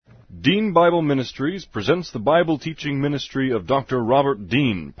Dean Bible Ministries presents the Bible teaching ministry of Dr. Robert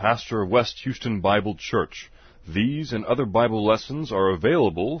Dean, pastor of West Houston Bible Church. These and other Bible lessons are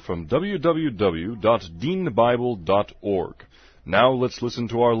available from www.deanbible.org. Now let's listen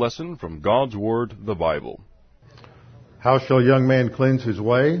to our lesson from God's Word, the Bible. How shall a young man cleanse his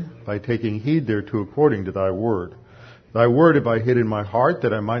way? By taking heed thereto according to thy word. Thy word have I hid in my heart,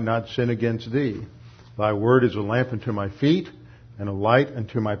 that I might not sin against thee. Thy word is a lamp unto my feet, and a light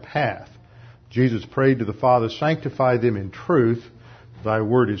unto my path. Jesus prayed to the Father, sanctify them in truth. Thy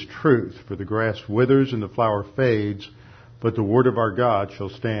word is truth. For the grass withers and the flower fades, but the word of our God shall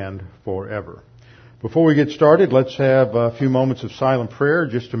stand forever. Before we get started, let's have a few moments of silent prayer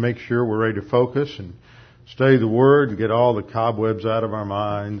just to make sure we're ready to focus and study the word and get all the cobwebs out of our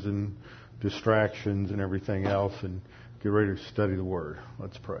minds and distractions and everything else and get ready to study the word.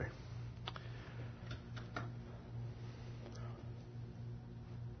 Let's pray.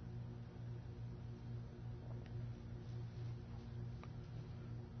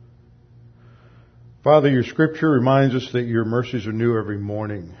 Father, your scripture reminds us that your mercies are new every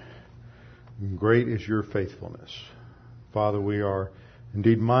morning, and great is your faithfulness. Father, we are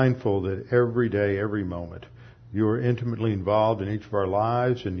indeed mindful that every day, every moment, you are intimately involved in each of our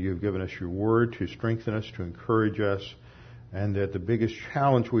lives, and you've given us your word to strengthen us, to encourage us, and that the biggest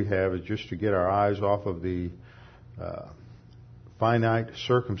challenge we have is just to get our eyes off of the finite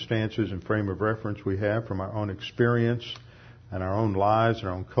circumstances and frame of reference we have from our own experience and our own lives and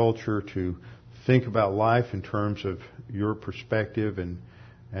our own culture, to think about life in terms of your perspective and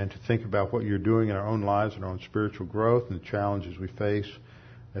to think about what you're doing in our own lives and our own spiritual growth and the challenges we face,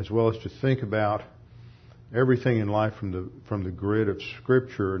 as well as to think about everything in life from the grid of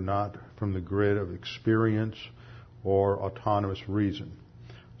Scripture, not from the grid of experience or autonomous reason.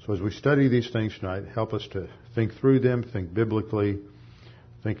 So as we study these things tonight, help us to think through them, think biblically,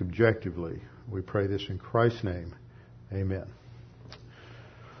 think objectively. We pray this in Christ's name. Amen.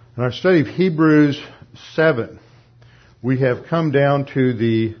 In our study of Hebrews 7, we have come down to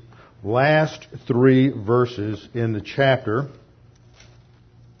the last three verses in the chapter,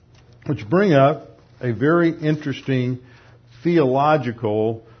 which bring up a very interesting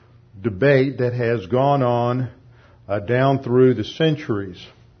theological debate that has gone on down through the centuries.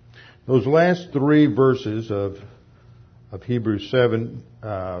 Those last three verses of Hebrews 7,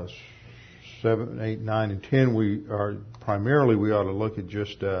 8, 9, and 10, we ought to look at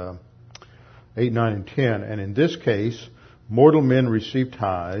just 8, 9, and 10. And in this case, mortal men receive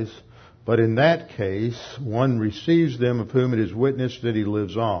tithes, but in that case, one receives them of whom it is witnessed that he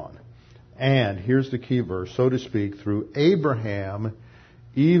lives on. And, here's the key verse, so to speak, through Abraham,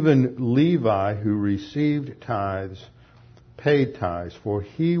 even Levi, who received tithes, paid tithes, for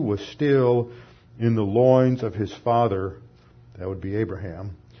he was still in the loins of his father, that would be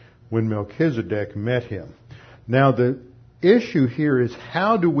Abraham, when Melchizedek met him. Now, the issue here is,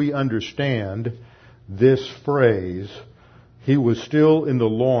 how do we understand this phrase, he was still in the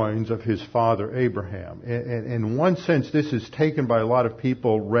loins of his father Abraham? And in one sense, this is taken by a lot of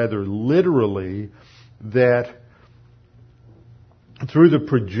people rather literally, that through the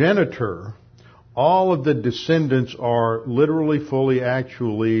progenitor, all of the descendants are literally, fully,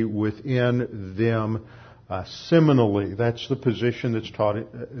 actually within them seminally. That's the position that's taught.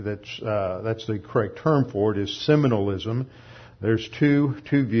 That's the correct term for it, is seminalism. There's two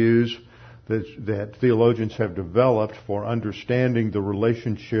views that theologians have developed for understanding the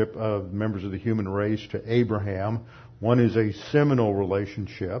relationship of members of the human race to Abraham. One is a seminal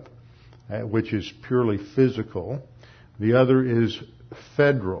relationship, which is purely physical. The other is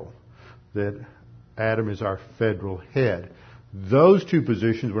federal, that Adam is our federal head. Those two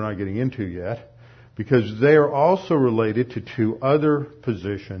positions we're not getting into yet, because they are also related to two other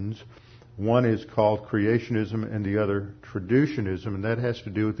positions. One is called creationism and the other traducianism, and that has to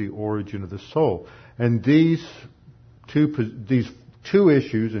do with the origin of the soul. And these two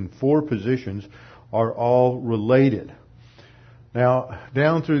issues and four positions are all related. Now,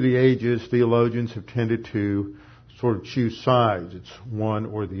 down through the ages, theologians have tended to sort of choose sides. It's one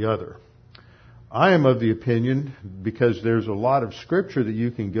or the other. I am of the opinion, because there's a lot of Scripture that you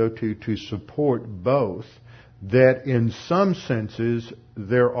can go to support both, that in some senses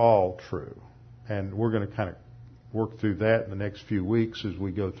they're all true. And we're going to kind of work through that in the next few weeks as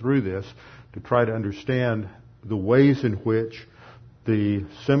we go through this, to try to understand the ways in which the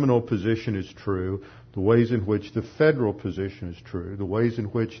seminal position is true, the ways in which the federal position is true, the ways in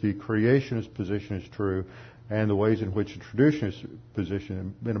which the creationist position is true, and the ways in which the traditionalist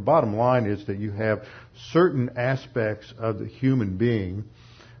position. And the bottom line is that you have certain aspects of the human being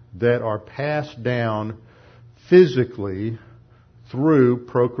that are passed down physically through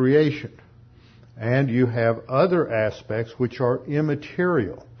procreation. And you have other aspects which are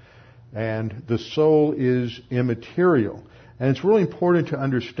immaterial. And the soul is immaterial. And it's really important to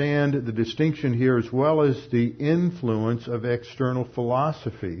understand the distinction here as well as the influence of external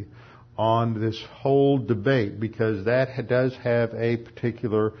philosophy on this whole debate, because that does have a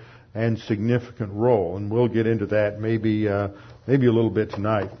particular and significant role. And we'll get into that maybe a little bit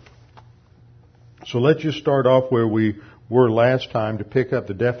tonight. So let's just start off where we were last time to pick up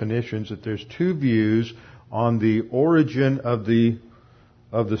the definitions, that there's two views on the origin of the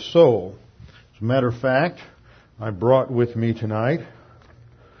soul. As a matter of fact, I brought with me tonight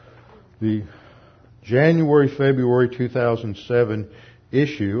the January-February 2007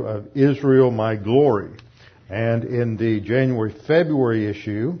 issue of Israel, My Glory. And in the January-February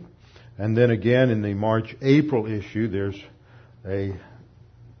issue, and then again in the March-April issue, there's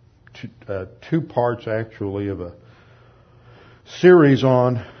two parts actually of a series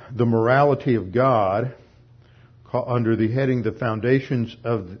on the morality of God under the heading The Foundations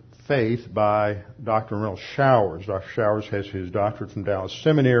of Faith by Dr. Merrill Showers. Dr. Showers has his doctorate from Dallas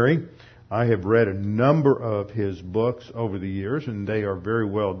Seminary. I have read a number of his books over the years, and they are very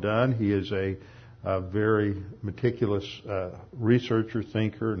well done. He is a very meticulous researcher,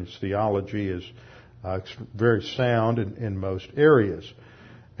 thinker, and his theology is very sound in most areas.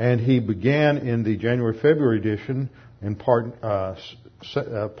 And he began in the January-February edition in part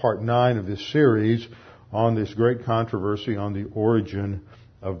 9 of this series on this great controversy on the origin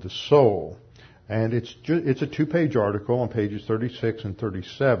of the soul. And it's a 2-page article on pages 36 and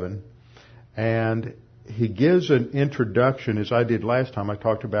 37. And he gives an introduction, as I did last time. I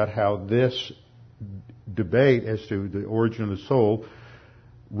talked about how this debate as to the origin of the soul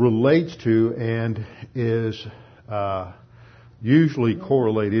relates to and is usually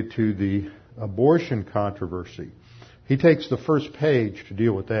correlated to the abortion controversy. He takes the first page to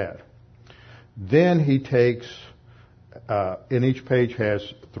deal with that. Then he takes, and each page has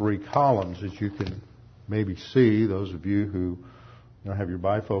 3 columns, as you can maybe see. Those of you who have your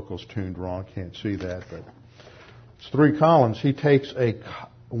bifocals tuned wrong can't see that, but it's 3 columns. He takes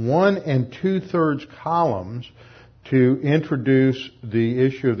 1 2/3 columns to introduce the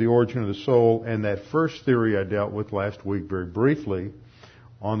issue of the origin of the soul and that first theory I dealt with last week very briefly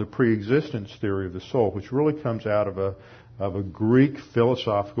on the preexistence theory of the soul, which really comes out of a Greek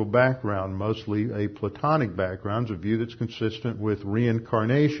philosophical background, mostly a Platonic background, a view that's consistent with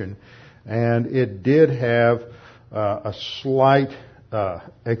reincarnation. And it did have a slight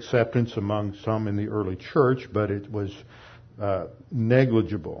acceptance among some in the early church, but it was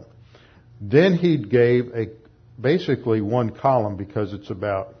negligible. Then he gave basically 1 column, because it's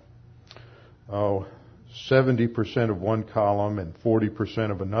about 70% of one column and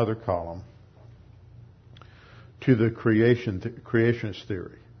 40% of another column, to the creationist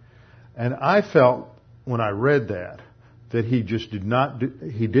theory. And I felt when I read that he just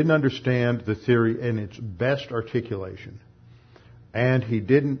didn't understand the theory in its best articulation, and he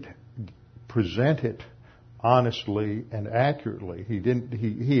didn't present it honestly and accurately.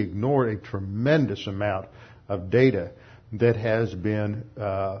 He ignored a tremendous amount of data that has been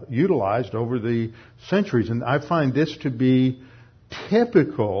utilized over the centuries. And I find this to be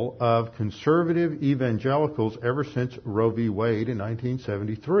typical of conservative evangelicals ever since Roe v. Wade in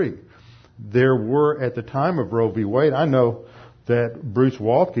 1973. There were, at the time of Roe v. Wade, I know that Bruce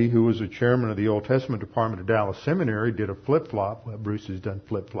Waltke, who was the chairman of the Old Testament Department of Dallas Seminary, did a flip-flop. Well, Bruce has done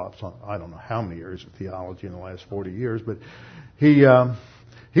flip-flops on I don't know how many areas of theology in the last 40 years, but he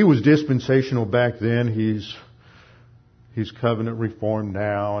was dispensational back then. He's covenant reformed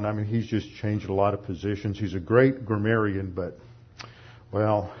now, and I mean, he's just changed a lot of positions. He's a great grammarian, but,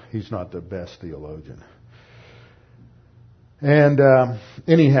 well, he's not the best theologian. And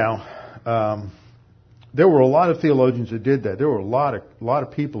there were a lot of theologians that did that. There were a lot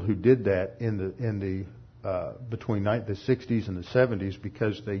of people who did that between the 60s and the 70s,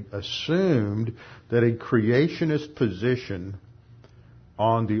 because they assumed that a creationist position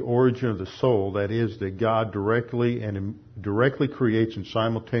on the origin of the soul, that is, that God directly creates and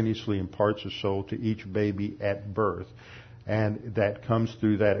simultaneously imparts a soul to each baby at birth, and that comes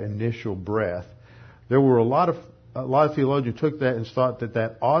through that initial breath. There were a lot of theologians who took that and thought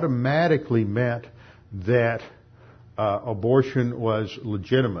that automatically meant that abortion was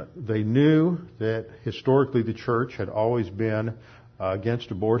legitimate. They knew that historically the church had always been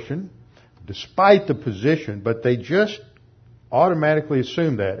against abortion, despite the position, but they just automatically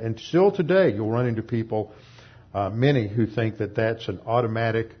assumed that. And still today you'll run into people, many, who think that that's an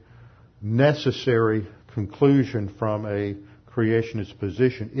automatic, necessary conclusion from a creationist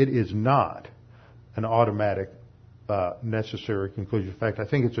position. It is not an automatic necessary conclusion. In fact, I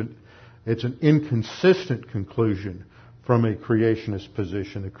think it's an inconsistent conclusion from a creationist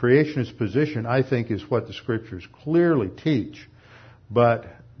position. The creationist position, I think, is what the Scriptures clearly teach. But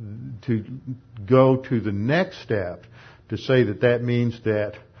to go to the next step, to say that means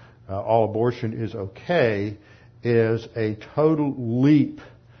that all abortion is okay, is a total leap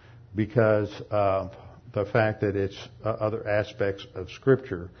because of the fact that it's other aspects of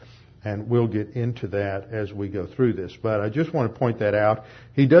Scripture. And we'll get into that as we go through this. But I just want to point that out.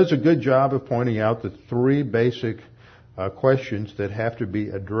 He does a good job of pointing out the three basic questions that have to be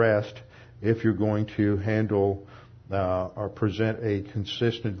addressed if you're going to handle or present a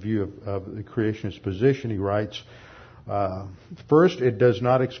consistent view of the creationist position. He writes, first, it does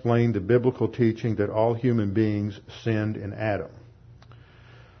not explain the biblical teaching that all human beings sinned in Adam.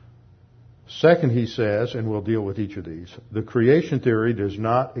 Second, he says, and we'll deal with each of these, the creation theory does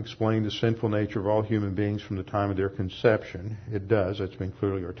not explain the sinful nature of all human beings from the time of their conception. It does. That's been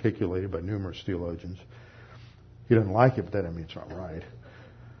clearly articulated by numerous theologians. He doesn't like it, but that doesn't mean it's not right.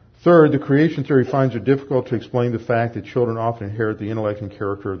 Third, the creation theory finds it difficult to explain the fact that children often inherit the intellect and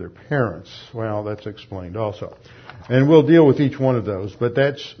character of their parents. Well, that's explained also. And we'll deal with each one of those, but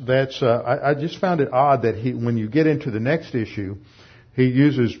I just found it odd that when you get into the next issue, he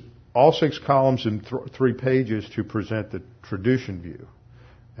uses all 6 columns and 3 pages to present the tradition view.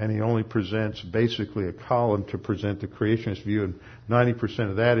 And he only presents basically a column to present the creationist view, and 90%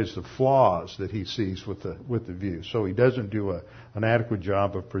 of that is the flaws that he sees with the view. So he doesn't do an adequate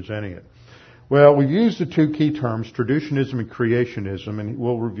job of presenting it. Well, we've used the 2 key terms, traducianism and creationism, and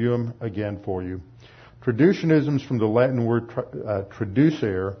we'll review them again for you. Traducianism is from the Latin word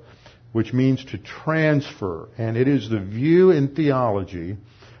traducere, which means to transfer, and it is the view in theology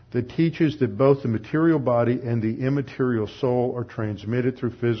that teaches that both the material body and the immaterial soul are transmitted through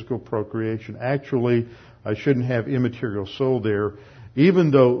physical procreation. Actually, I shouldn't have immaterial soul there.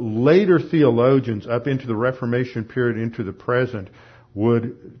 Even though later theologians, up into the Reformation period, into the present,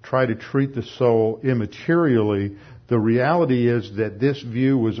 would try to treat the soul immaterially, the reality is that this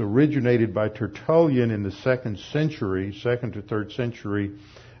view was originated by Tertullian in the 2nd to 3rd century,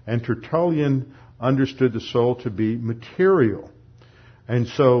 and Tertullian understood the soul to be material. And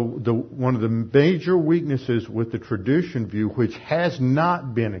so one of the major weaknesses with the tradition view, which has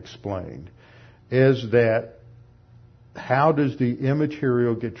not been explained, is that how does the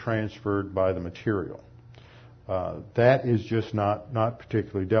immaterial get transferred by the material? That is just not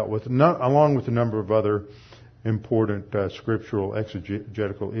particularly dealt with, along with a number of other important scriptural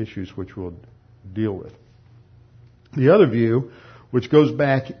exegetical issues which we'll deal with. The other view, which goes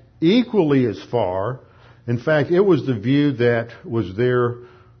back equally as far, in fact, it was the view that was there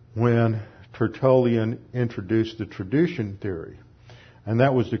when Tertullian introduced the tradition theory. And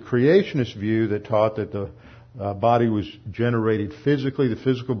that was the creationist view that taught that the body was generated physically, the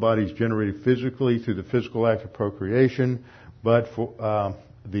physical body is generated physically through the physical act of procreation, but for,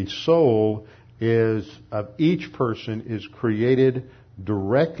 the soul of each person is created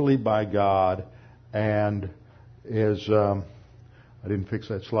directly by God and is, I didn't fix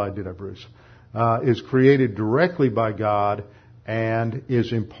that slide, did I, Bruce? Is created directly by God and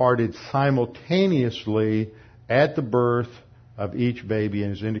is imparted simultaneously at the birth of each baby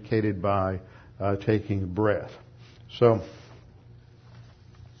and is indicated by taking a breath. So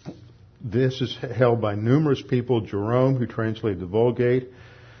this is held by numerous people. Jerome, who translated the Vulgate,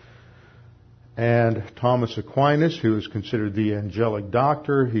 and Thomas Aquinas, who is considered the angelic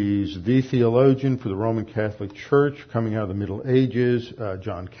doctor. He's the theologian for the Roman Catholic Church coming out of the Middle Ages.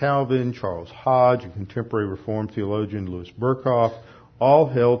 John Calvin, Charles Hodge, a contemporary Reformed theologian, Louis Berkhoff, all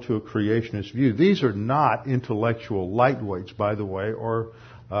held to a creationist view. These are not intellectual lightweights, by the way, or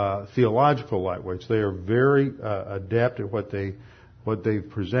theological lightweights. They are very adept at what they've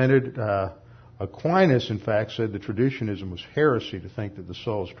presented. Aquinas, in fact, said that traditionism was heresy to think that the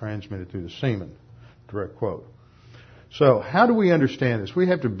soul is transmitted through the semen. Direct quote. So, how do we understand this? We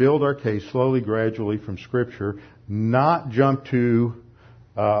have to build our case slowly, gradually from Scripture, not jump to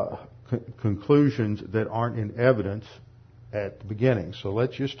conclusions that aren't in evidence at the beginning. So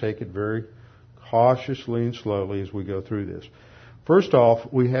let's just take it very cautiously and slowly as we go through this. First off,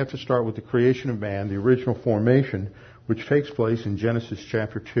 we have to start with the creation of man, the original formation, which takes place in Genesis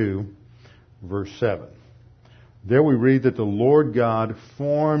chapter 2, verse 7. There we read that the Lord God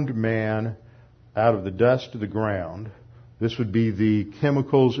formed man out of the dust of the ground. This would be the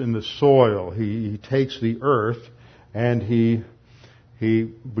chemicals in the soil. He takes the earth and he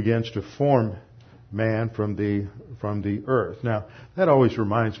begins to form man from the earth. Now, that always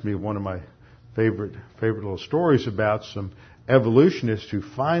reminds me of one of my favorite little stories about some evolutionists who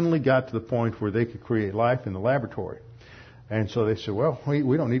finally got to the point where they could create life in the laboratory. And so they said, well,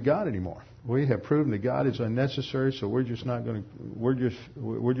 we don't need God anymore. We have proven that God is unnecessary, so we're just going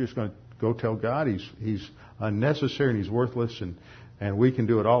to go tell God he's unnecessary and he's worthless, and we can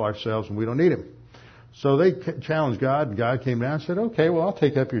do it all ourselves and we don't need him. So they challenged God, and God came down and said, okay, well, I'll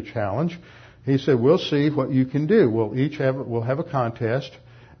take up your challenge. He said, we'll see what you can do. We'll have a contest,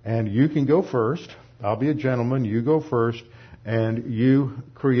 and you can go first. I'll be a gentleman. You go first, and you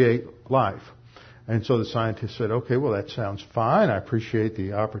create life. And so the scientist said, okay, well, that sounds fine. I appreciate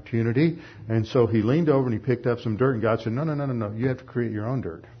the opportunity. And so he leaned over and he picked up some dirt, and God said, no. You have to create your own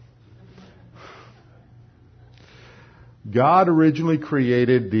dirt. God originally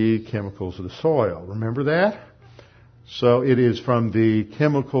created the chemicals of the soil. Remember that? So it is from the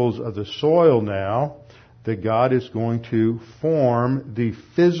chemicals of the soil now that God is going to form the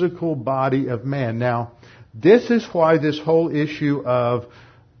physical body of man. Now, this is why this whole issue of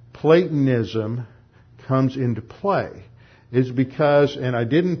Platonism comes into play. Is because, and I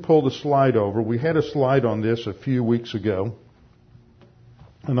didn't pull the slide over, we had a slide on this a few weeks ago,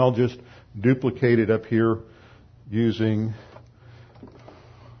 and I'll just duplicate it up here using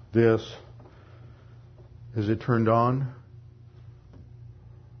this. Is it turned on?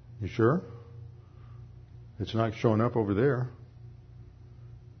 You sure? It's not showing up over there.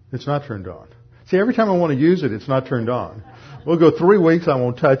 It's not turned on. See, every time I want to use it, it's not turned on. We'll go 3 weeks, I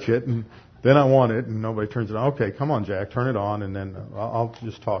won't touch it, and then I want it, and nobody turns it on. Okay, come on, Jack, turn it on, and then I'll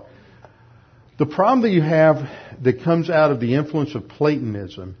just talk. The problem that you have that comes out of the influence of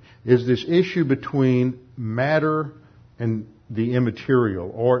Platonism is this issue between matter and the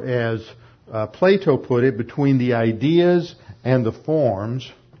immaterial, or as Plato put it, between the ideas and the forms.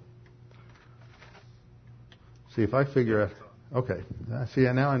 See if I figure out. Okay, see,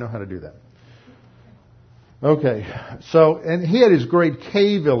 now I know how to do that. Okay, so, and he had his great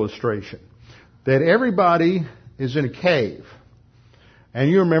cave illustration that everybody is in a cave. And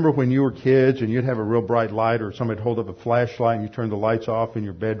you remember when you were kids and you'd have a real bright light, or somebody'd hold up a flashlight and you turn the lights off in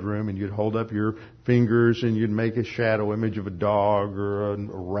your bedroom, and you'd hold up your fingers and you'd make a shadow image of a dog or a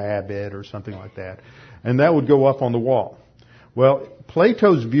rabbit or something like that. And that would go up on the wall. Well,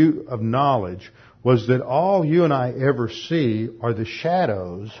 Plato's view of knowledge was that all you and I ever see are the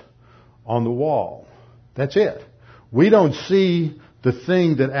shadows on the wall. That's it. We don't see the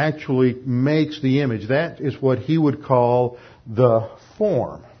thing that actually makes the image. That is what he would call the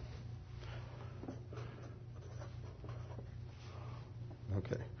form.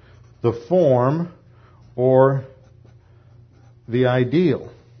 Okay. The form or the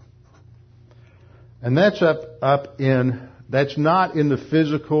ideal. And that's that's not in the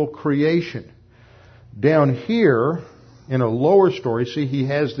physical creation. Down here, in a lower story, see, he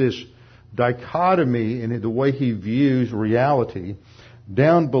has this dichotomy in the way he views reality.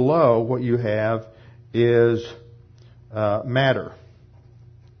 Down below, what you have is matter.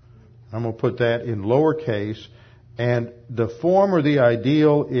 I'm going to put that in lowercase. And the form or the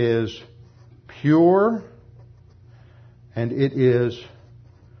ideal is pure and it is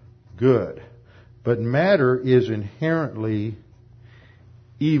good. But matter is inherently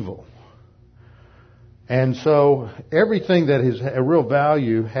evil. And so everything that has a real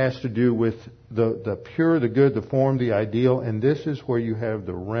value has to do with the pure, the good, the form, the ideal, and this is where you have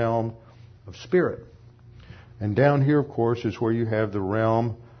the realm of spirit. And down here, of course, is where you have the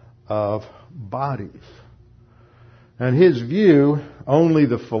realm of bodies. And his view, only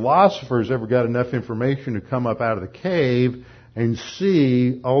the philosophers ever got enough information to come up out of the cave and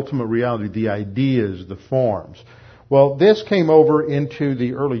see ultimate reality, the ideas, the forms. Well, this came over into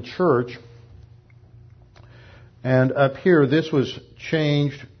the early church. And up here, this was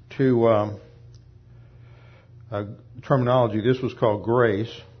changed to terminology. This was called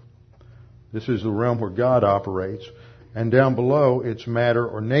grace. This is the realm where God operates. And down below, it's matter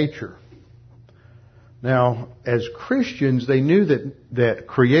or nature. Now, as Christians, they knew that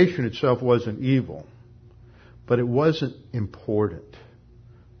creation itself wasn't evil, but it wasn't important.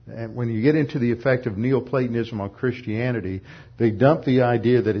 And when you get into the effect of Neoplatonism on Christianity, they dump the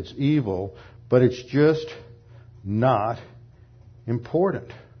idea that it's evil, but it's just not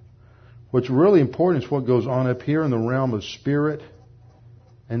important. What's really important is what goes on up here in the realm of spirit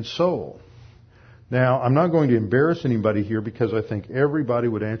and soul. Now, I'm not going to embarrass anybody here because I think everybody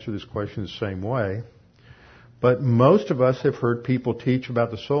would answer this question the same way. But most of us have heard people teach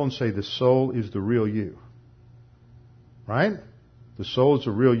about the soul and say the soul is the real you. Right? The soul is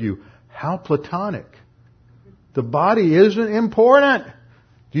the real you. How platonic. The body isn't important.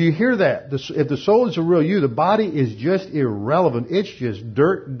 Do you hear that? If the soul is a real you, the body is just irrelevant. It's just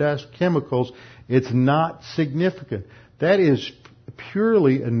dirt, dust, chemicals. It's not significant. That is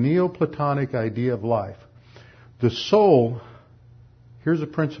purely a Neoplatonic idea of life. The soul, here's a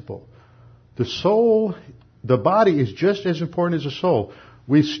principle. The body is just as important as the soul.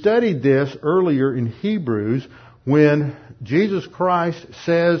 We studied this earlier in Hebrews when Jesus Christ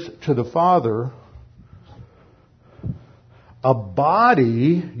says to the Father, a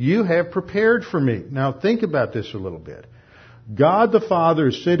body you have prepared for me. Now think about this a little bit. God the Father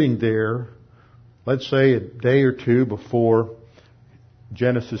is sitting there, let's say a day or two before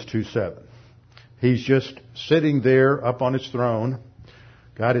Genesis 2:7. He's just sitting there up on his throne,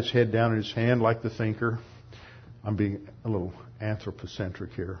 got his head down in his hand like the thinker. I'm being a little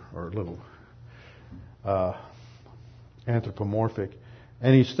anthropocentric here, or a little anthropomorphic.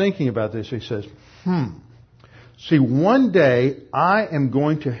 And he's thinking about this. He says, see, one day I am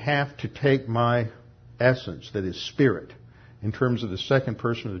going to have to take my essence, that is spirit, in terms of the second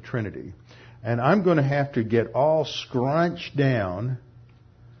person of the Trinity, and I'm going to have to get all scrunched down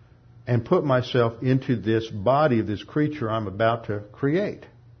and put myself into this body of this creature I'm about to create.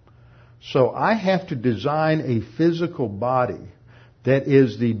 So I have to design a physical body that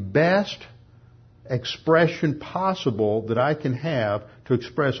is the best expression possible that I can have to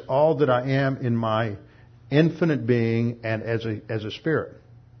express all that I am in my infinite being and as a spirit.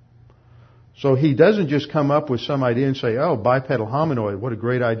 So he doesn't just come up with some idea and say, oh, bipedal hominoid, what a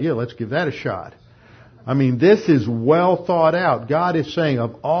great idea, let's give that a shot. I mean, this is well thought out. God is saying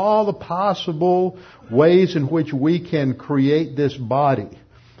of all the possible ways in which we can create this body.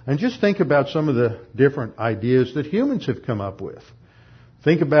 And just think about some of the different ideas that humans have come up with.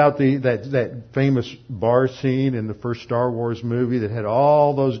 Think about that famous bar scene in the first Star Wars movie that had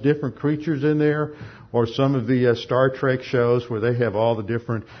all those different creatures in there, or some of the Star Trek shows where they have all the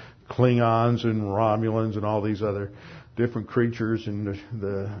different Klingons and Romulans and all these other different creatures and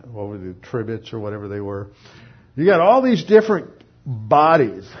the Tribits or whatever they were. You got all these different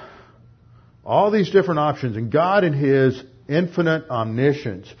bodies, all these different options, and God in His infinite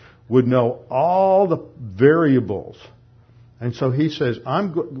omniscience would know all the variables. And so He says,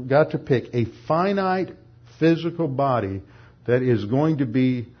 I've got to pick a finite physical body that is going to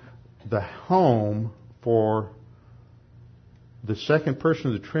be the home for the second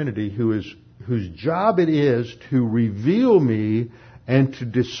person of the Trinity, whose job it is to reveal me and to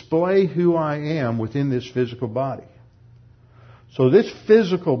display who I am within this physical body. So this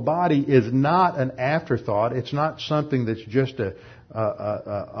physical body is not an afterthought. It's not something that's just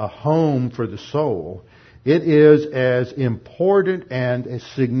a home for the soul. It is as important and as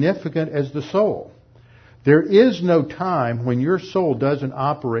significant as the soul. There is no time when your soul doesn't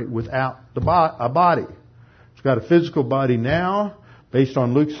operate without a body. It's got a physical body now. Based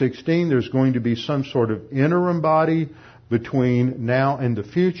on Luke 16, there's going to be some sort of interim body between now and the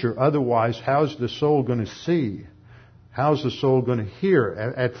future. Otherwise, how's the soul going to see? How's the soul going to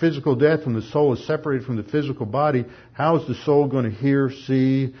hear? At physical death, when the soul is separated from the physical body, how is the soul going to hear,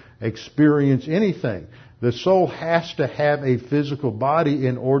 see, experience anything? The soul has to have a physical body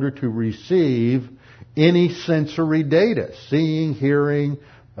in order to receive any sensory data, seeing, hearing,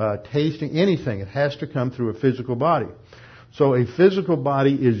 tasting, anything. It has to come through a physical body. So a physical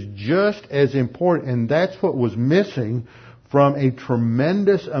body is just as important, and that's what was missing from a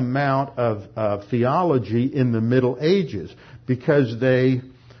tremendous amount of theology in the Middle Ages, because they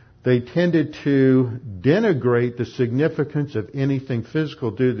tended to denigrate the significance of anything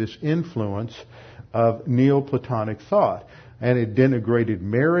physical due to this influence of Neoplatonic thought. And it denigrated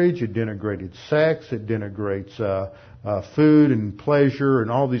marriage, it denigrated sex, it denigrates food and pleasure and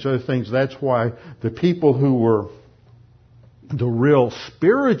all these other things. That's why the people who were the real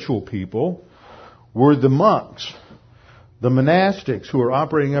spiritual people were the monks, the monastics who are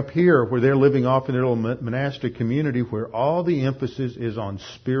operating up here, where they're living off in their little monastic community, where all the emphasis is on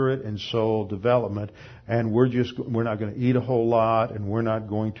spirit and soul development, and we're not going to eat a whole lot, and we're not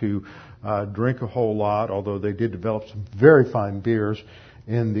going to drink a whole lot. Although they did develop some very fine beers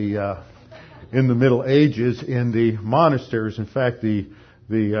in the Middle Ages in the monasteries. In fact, the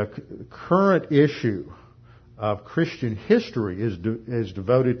current issue of Christian history is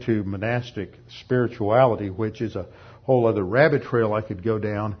devoted to monastic spirituality, which is a whole other rabbit trail I could go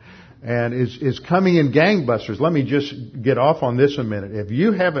down, and is coming in gangbusters. Let me just get off on this a minute. If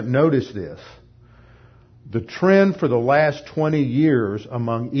you haven't noticed this, the trend for the last 20 years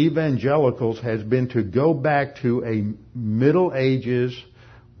among evangelicals has been to go back to a Middle Ages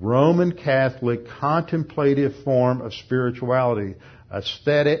Roman Catholic contemplative form of spirituality.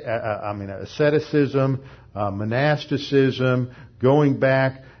 Asceticism, monasticism, going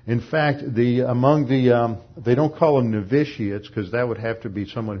back. In fact, they don't call them novitiates because that would have to be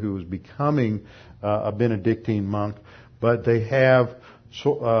someone who was becoming a Benedictine monk, but they have,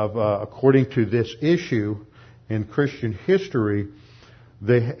 according to this issue in Christian history,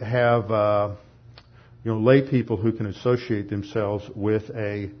 they have lay people who can associate themselves with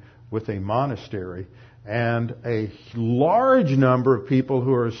a monastery, and a large number of people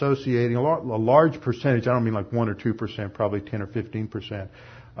who are associating, a large percentage, I don't mean like 1 or 2%, probably 10 or 15%,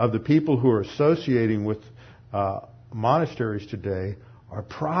 of the people who are associating with monasteries today are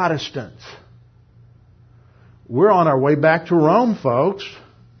Protestants. We're on our way back to Rome, folks.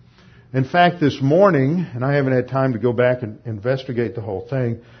 In fact, this morning, and I haven't had time to go back and investigate the whole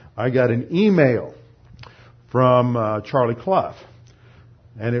thing, I got an email from Charlie Clough.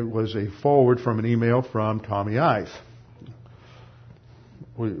 And it was a forward from an email from Tommy Ice.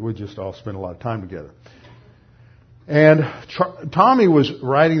 We just all spent a lot of time together. And Tommy was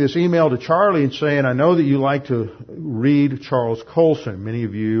writing this email to Charlie and saying, I know that you like to read Charles Colson. Many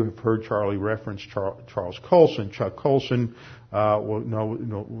of you have heard Charlie reference Charles Colson. Chuck Colson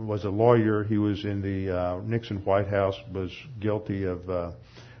was a lawyer. He was in the Nixon White House, was guilty of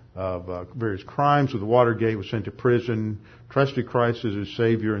various crimes with the Watergate, was sent to prison, trusted Christ as his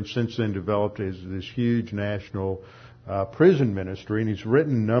Savior, and since then developed as this huge national prison ministry. And he's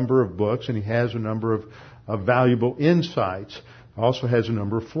written a number of books, and he has a number of valuable insights. Also has a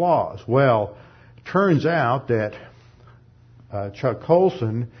number of flaws. Well, it turns out that Chuck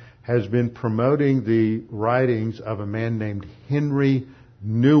Colson has been promoting the writings of a man named Henry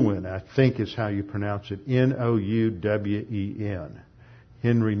Nouwen, I think is how you pronounce it, Nouwen.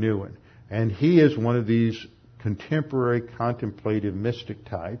 Henry Nouwen. And he is one of these contemporary contemplative mystic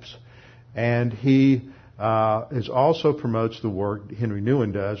types. And he also promotes the work, Henry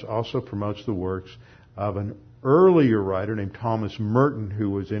Nouwen does, also promotes the works of an earlier writer named Thomas Merton,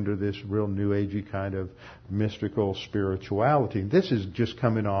 who was into this real New Agey kind of mystical spirituality. This is just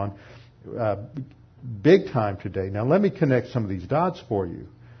coming on big time today. Now let me connect some of these dots for you.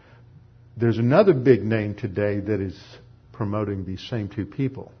 There's another big name today that is promoting these same two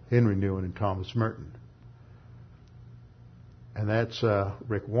people, Henry Nouwen and Thomas Merton. And that's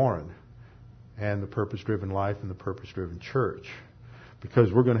Rick Warren and the Purpose-Driven Life and the Purpose-Driven Church.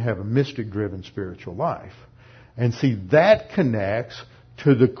 Because we're going to have a mystic-driven spiritual life. And see, that connects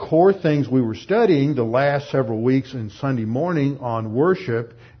to the core things we were studying the last several weeks in Sunday morning on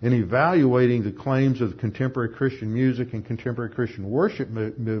worship and evaluating the claims of contemporary Christian music and contemporary Christian worship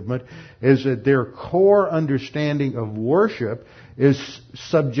movement, is that their core understanding of worship is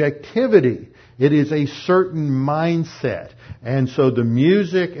subjectivity. It is a certain mindset. And so the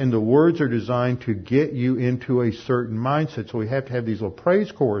music and the words are designed to get you into a certain mindset. So we have to have these little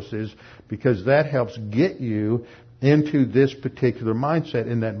praise choruses because that helps get you into this particular mindset.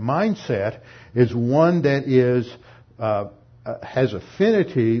 And that mindset is one that has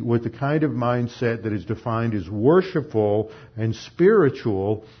affinity with the kind of mindset that is defined as worshipful and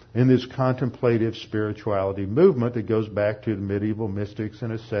spiritual in this contemplative spirituality movement that goes back to the medieval mystics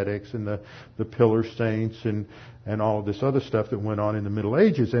and ascetics and the pillar saints and all of this other stuff that went on in the Middle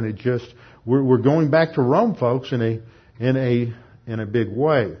Ages. And we're going back to Rome, folks, in a big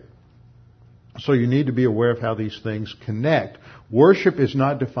way. So you need to be aware of how these things connect. Worship is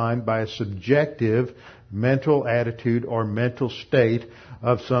not defined by a subjective mental attitude or mental state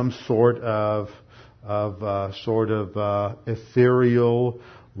of some sort of ethereal,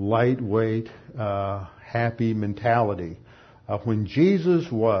 lightweight, happy mentality. When Jesus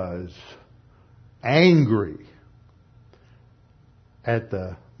was angry at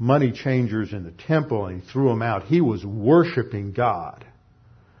the money changers in the temple and he threw them out, he was worshiping God.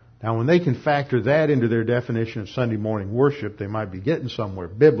 Now, when they can factor that into their definition of Sunday morning worship, they might be getting somewhere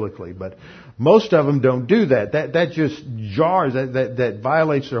biblically, but most of them don't do that. That just jars, that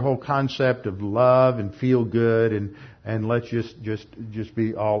violates their whole concept of love and feel good and let's just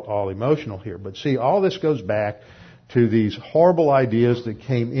be all emotional here. But see, all this goes back to these horrible ideas that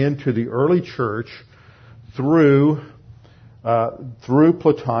came into the early church through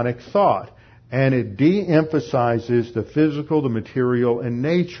Platonic thought. And it de-emphasizes the physical, the material, and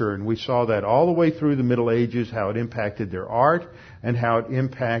nature. And we saw that all the way through the Middle Ages, how it impacted their art and how it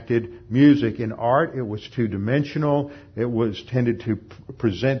impacted music. In art, it was two-dimensional. It was tended to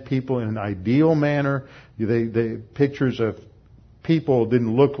present people in an ideal manner. The pictures of people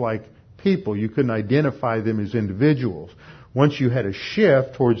didn't look like people. You couldn't identify them as individuals. Once you had a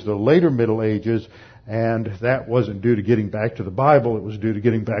shift towards the later Middle Ages, and that wasn't due to getting back to the Bible, it was due to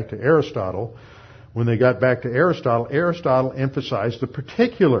getting back to Aristotle. When they got back to Aristotle, Aristotle emphasized the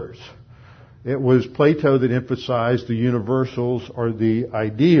particulars. It was Plato that emphasized the universals or the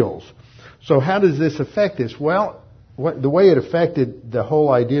ideals. So how does this affect us? Well, the way it affected the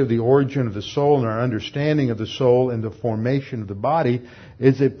whole idea of the origin of the soul and our understanding of the soul and the formation of the body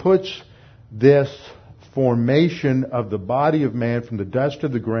is it puts this formation of the body of man from the dust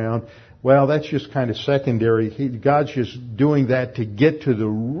of the ground, well, that's just kind of secondary. God's just doing that to get to the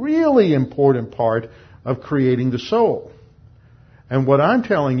really important part of creating the soul. And what I'm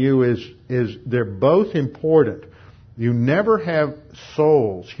telling you is they're both important. You never have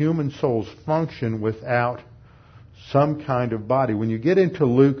souls, human souls, function without some kind of body. When you get into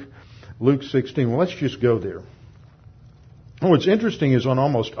Luke 16, well, let's just go there. What's interesting is on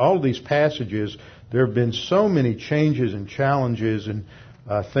almost all of these passages, there have been so many changes and challenges and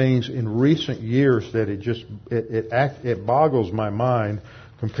things in recent years that it boggles my mind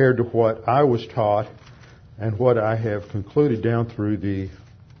compared to what I was taught and what I have concluded down through the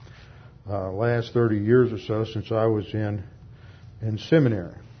last 30 years or so since I was in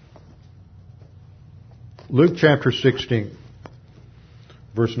seminary. Luke chapter 16,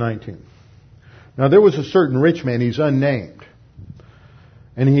 verse 19. Now there was a certain rich man, he's unnamed,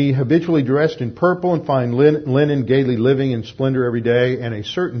 and he habitually dressed in purple and fine linen, gaily living in splendor every day, and a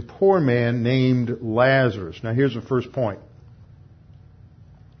certain poor man named Lazarus. Now here's the first point.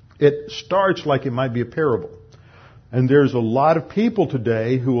 It starts like it might be a parable. And there's a lot of people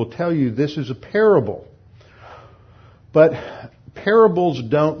today who will tell you this is a parable. But parables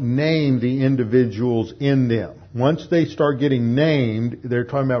don't name the individuals in them. Once they start getting named, they're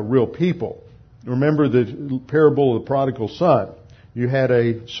talking about real people. Remember the parable of the prodigal son. You had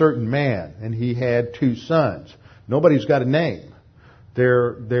a certain man, and he had 2 sons. Nobody's got a name.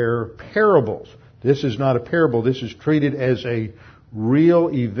 They're parables. This is not a parable. This is treated as a real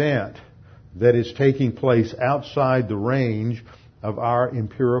event that is taking place outside the range of our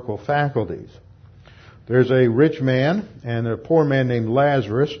empirical faculties. There's a rich man and a poor man named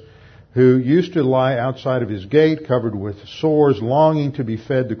Lazarus who used to lie outside of his gate covered with sores, longing to be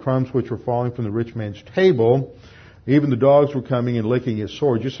fed the crumbs which were falling from the rich man's table. Even the dogs were coming and licking his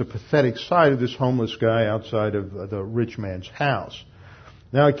sore. Just a pathetic sight of this homeless guy outside of the rich man's house.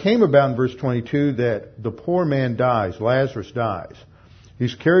 Now it came about in verse 22 that the poor man dies, Lazarus dies.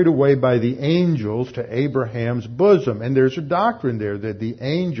 He's carried away by the angels to Abraham's bosom. And there's a doctrine there that the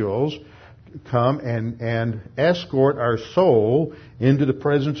angels come and escort our soul into the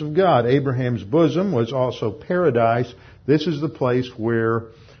presence of God. Abraham's bosom was also paradise. This is the place where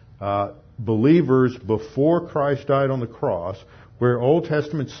believers before Christ died on the cross, where Old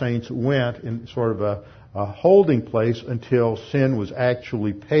Testament saints went in sort of a holding place until sin was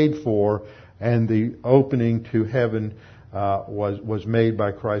actually paid for and the opening to heaven was made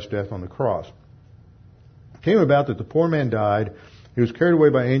by Christ's death on the cross. It came about that the poor man died. He was carried away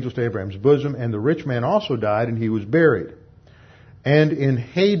by angels to Abraham's bosom, and the rich man also died, and he was buried. And in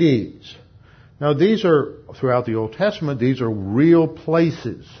Hades. Now these are, throughout the Old Testament, these are real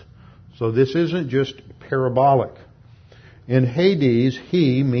places. So this isn't just parabolic. In Hades,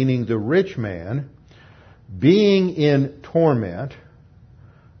 he, meaning the rich man, being in torment,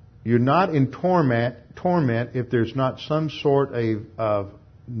 you're not in torment if there's not some sort of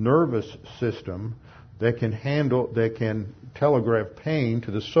nervous system that can telegraph pain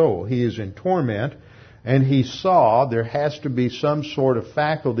to the soul. He is in torment, and he saw there has to be some sort of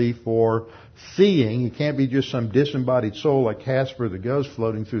faculty for seeing. He can't be just some disembodied soul like Casper the ghost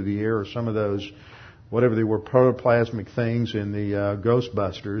floating through the air or some of those, whatever they were, protoplasmic things in the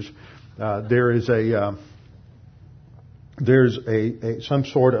Ghostbusters. There's some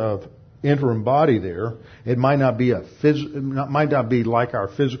sort of interim body there. It might not be like our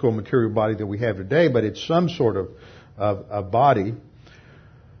physical material body that we have today, but it's some sort of body.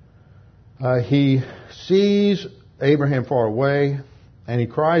 He sees Abraham far away, and he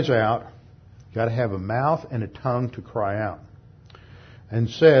cries out. Got to have a mouth and a tongue to cry out. And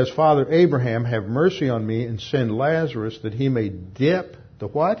says, Father Abraham, have mercy on me and send Lazarus that he may dip the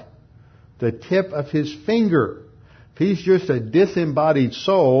what? The tip of his finger. If he's just a disembodied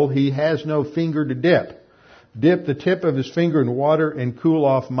soul, he has no finger to dip. Dip the tip of his finger in water and cool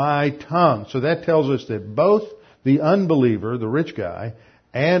off my tongue. So that tells us that both the unbeliever, the rich guy,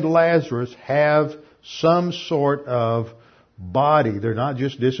 and Lazarus have some sort of body. They're not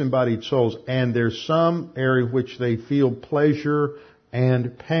just disembodied souls. And there's some area in which they feel pleasure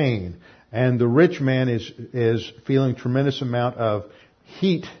and pain. And the rich man is feeling tremendous amount of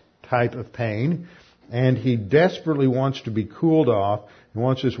heat type of pain. And he desperately wants to be cooled off. He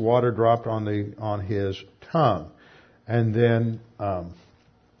wants this water dropped on his tongue. And then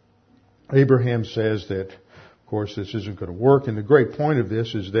Abraham says that, of course, this isn't going to work. And the great point of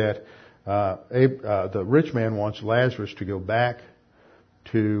this is that The rich man wants Lazarus to go back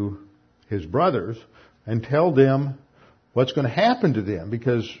to his brothers and tell them what's going to happen to them,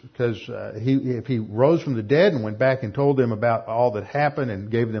 because if he rose from the dead and went back and told them about all that happened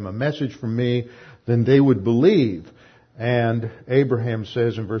and gave them a message from me, then they would believe. And Abraham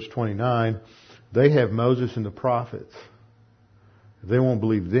says in verse 29, they have Moses and the prophets. If they won't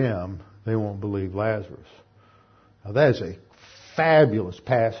believe them, they won't believe Lazarus. Now that is a fabulous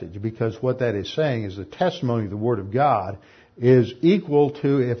passage, because what that is saying is the testimony of the Word of God is equal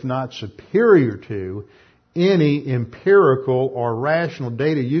to, if not superior to, any empirical or rational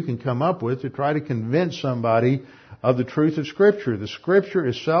data you can come up with to try to convince somebody of the truth of Scripture. The Scripture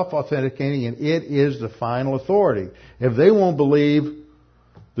is self-authenticating, and it is the final authority. If they won't believe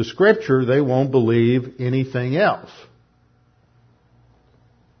the Scripture, they won't believe anything else.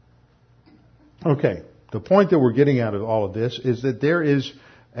 Okay, the point that we're getting out of all of this is that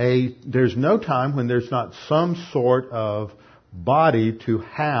there's no time when there's not some sort of body to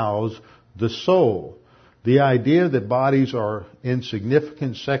house the soul. The idea that bodies are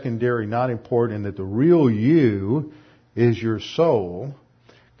insignificant, secondary, not important, and that the real you is your soul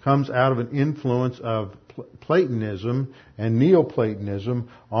comes out of an influence of Platonism and Neoplatonism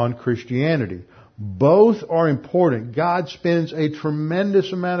on Christianity. Both are important. God spends a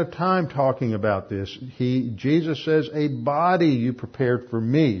tremendous amount of time talking about this. Jesus says, a body you prepared for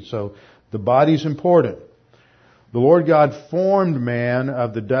me. So the body's important. The Lord God formed man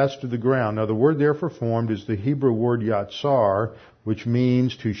of the dust of the ground. Now the word there for formed is the Hebrew word yatsar, which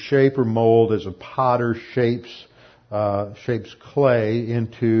means to shape or mold as a potter shapes clay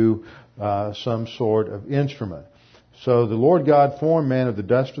into some sort of instrument. So the Lord God formed man of the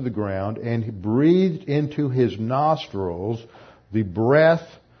dust of the ground, and he breathed into his nostrils the breath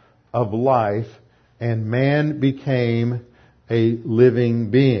of life, and man became a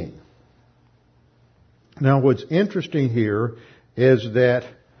living being. Now what's interesting here is that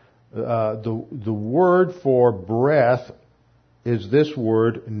the word for breath is this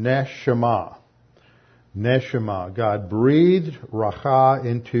word, neshama. Neshama. God breathed racha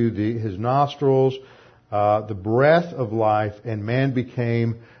into his nostrils, the breath of life, and man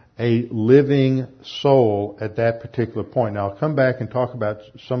became a living soul at that particular point. Now I'll come back and talk about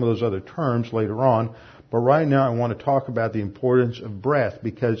some of those other terms later on, but right now I want to talk about the importance of breath,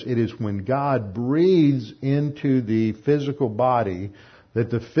 because it is when God breathes into the physical body that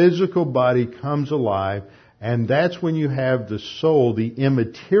the physical body comes alive, and that's when you have the soul, the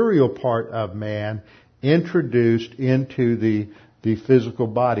immaterial part of man, introduced into the physical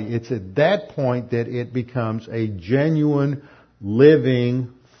body. It's at that point that it becomes a genuine,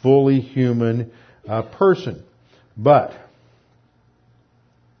 living, fully human person. But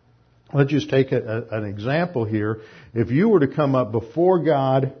let's just take an example here. If you were to come up before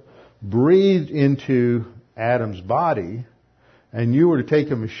God breathed into Adam's body, and you were to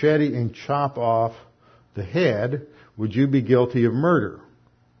take a machete and chop off the head, would you be guilty of murder?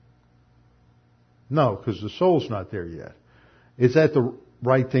 No, because the soul's not there yet. Is that the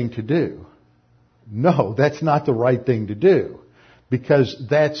right thing to do? No, that's not the right thing to do. Because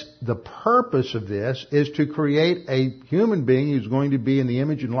that's the purpose of this, is to create a human being who's going to be in the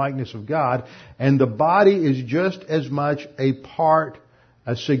image and likeness of God, and the body is just as much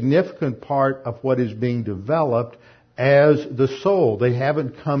a significant part of what is being developed as the soul. They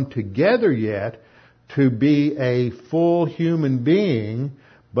haven't come together yet to be a full human being,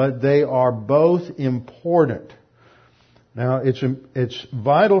 but they are both important. Now, it's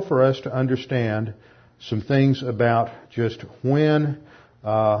vital for us to understand some things about just when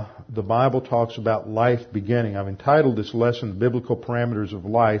the Bible talks about life beginning. I've entitled this lesson, The Biblical Parameters of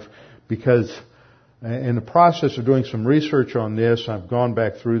Life, because in the process of doing some research on this, I've gone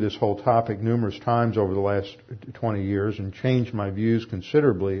back through this whole topic numerous times over the last 20 years and changed my views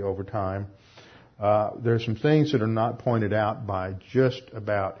considerably over time. There are some things that are not pointed out by just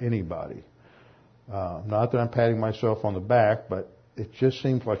about anybody. Not that I'm patting myself on the back, but it just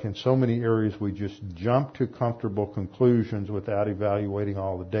seems like in so many areas we just jump to comfortable conclusions without evaluating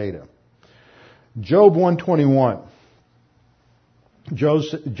all the data. Job 121.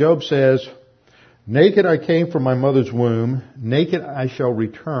 Job says, "Naked I came from my mother's womb, naked I shall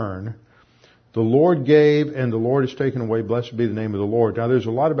return. The Lord gave and the Lord has taken away. Blessed be the name of the Lord." Now there's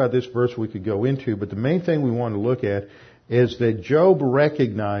a lot about this verse we could go into, but the main thing we want to look at is that Job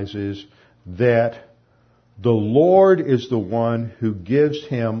recognizes that the Lord is the one who gives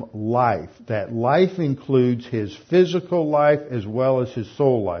him life. That life includes his physical life as well as his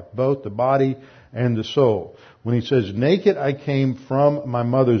soul life, both the body and the soul. When he says, "Naked I came from my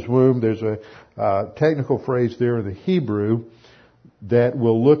mother's womb," there's a technical phrase there in the Hebrew that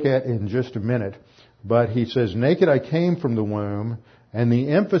we'll look at in just a minute. But he says, naked I came from the womb, and the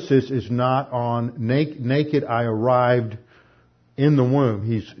emphasis is not on naked I arrived in the womb.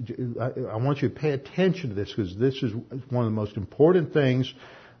 I want you to pay attention to this, because this is one of the most important things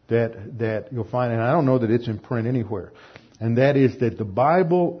that you'll find, and I don't know that it's in print anywhere. And that is that the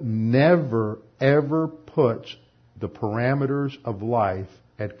Bible never, ever puts the parameters of life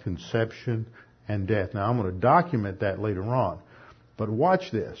at conception and death. Now, I'm going to document that later on. But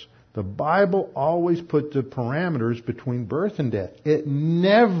watch this. The Bible always puts the parameters between birth and death. It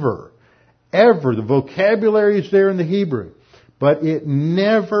never, ever, the vocabulary is there in the Hebrew, but it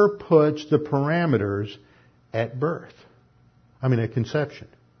never puts the parameters at birth. At conception.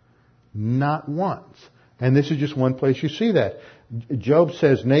 Not once. And this is just one place you see that. Job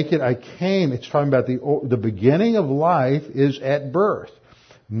says, naked I came. It's talking about the beginning of life is at birth.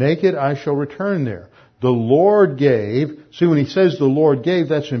 Naked I shall return there. The Lord gave. See, when he says the Lord gave,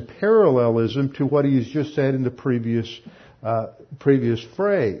 that's in parallelism to what he's just said in the previous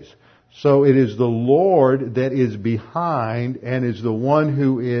phrase. So it is the Lord that is behind and is the one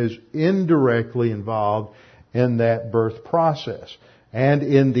who is indirectly involved in that birth process and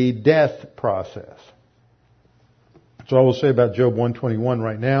in the death process. So I will say about Job 121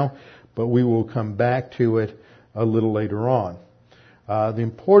 right now, but we will come back to it a little later on. The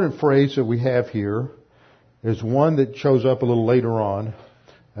important phrase that we have here is one that shows up a little later on,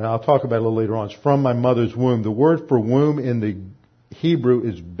 and I'll talk about it a little later on. It's from my mother's womb. The word for womb in the Hebrew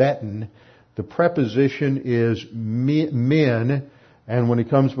is beton. The preposition is min, and when it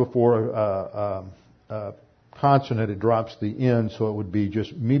comes before a consonant, it drops the N, so it would be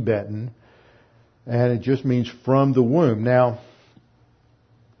just mi beton, and it just means from the womb. Now,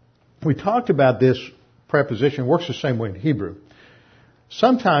 we talked about this preposition. It works the same way in Hebrew.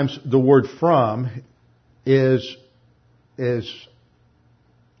 Sometimes the word from is,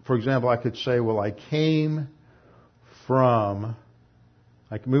 for example, I could say, well, I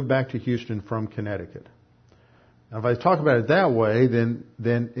moved back to Houston from Connecticut. Now, if I talk about it that way, then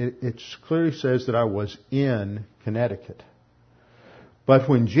it clearly says that I was in Connecticut. But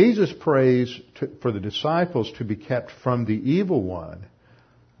when Jesus prays for the disciples to be kept from the evil one,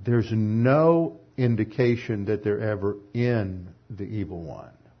 there's no indication that they're ever in the evil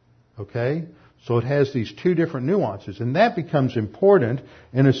one. Okay? So it has these two different nuances. And that becomes important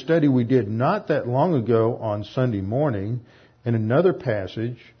in a study we did not that long ago on Sunday morning in another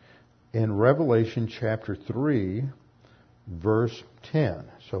passage in Revelation chapter 3, verse 10.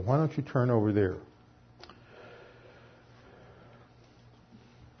 So why don't you turn over there?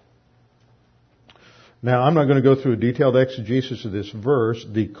 Now, I'm not going to go through a detailed exegesis of this verse.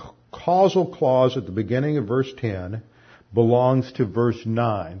 The causal clause at the beginning of verse 10 belongs to verse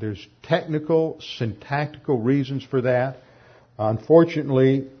 9. There's technical, syntactical reasons for that.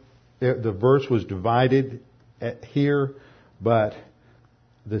 Unfortunately, the verse was divided here, but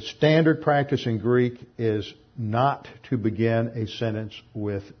the standard practice in Greek is not to begin a sentence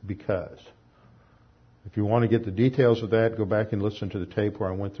with because. If you want to get the details of that, go back and listen to the tape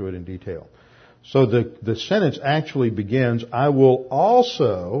where I went through it in detail. So the sentence actually begins, I will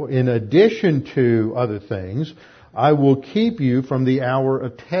also, in addition to other things, I will keep you from the hour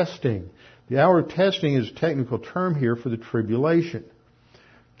of testing. The hour of testing is a technical term here for the tribulation.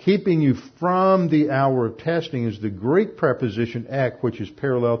 Keeping you from the hour of testing is the Greek preposition ek, which is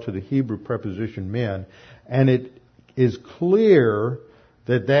parallel to the Hebrew preposition min, and it is clear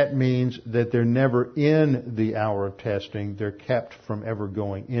that that means that they're never in the hour of testing. They're kept from ever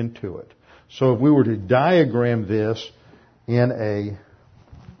going into it. So if we were to diagram this in a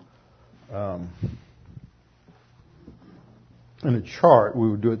chart, we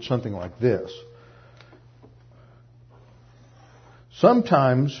would do it something like this.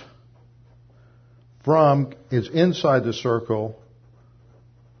 Sometimes from is inside the circle,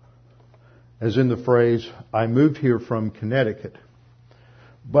 as in the phrase, I moved here from Connecticut.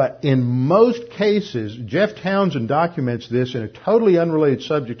 But in most cases, Jeff Townsend documents this in a totally unrelated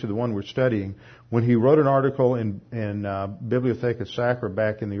subject to the one we're studying when he wrote an article in Bibliotheca Sacra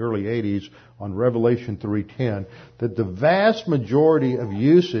back in the early 80s on Revelation 3:10 that the vast majority of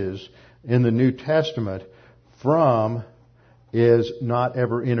uses in the New Testament from is not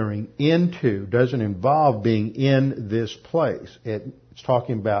ever entering into, doesn't involve being in this place. It's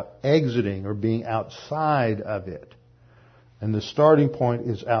talking about exiting or being outside of it. And the starting point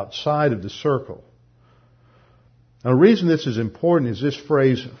is outside of the circle. Now, the reason this is important is this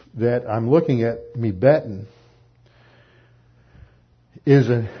phrase that I'm looking at, mibetin, is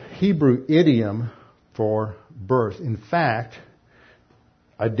a Hebrew idiom for birth. In fact,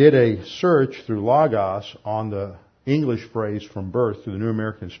 I did a search through Logos on the English phrase from birth through the New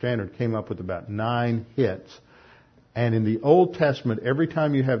American Standard came up with about 9 hits. And in the Old Testament, every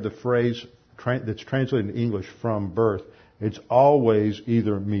time you have the phrase that's translated in English from birth, it's always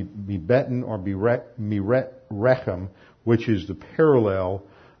either mibeten or rechem, which is the parallel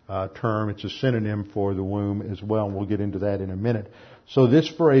term. It's a synonym for the womb as well, and we'll get into that in a minute. So this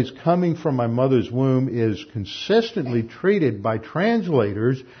phrase, coming from my mother's womb, is consistently treated by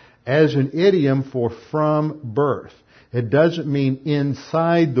translators as an idiom for from birth. It doesn't mean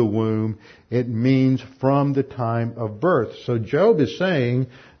inside the womb. It means from the time of birth. So Job is saying,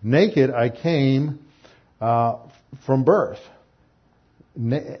 naked I came from birth,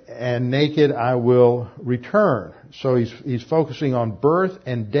 and naked I will return. So he's focusing on birth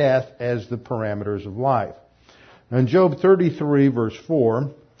and death as the parameters of life. Now in Job 33 verse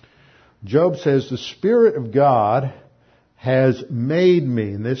 4, Job says, the Spirit of God has made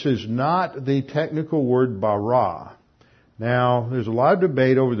me. And this is not the technical word bara. Now, there's a lot of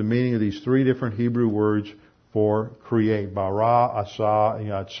debate over the meaning of these 3 different Hebrew words for create. Bara, asa, and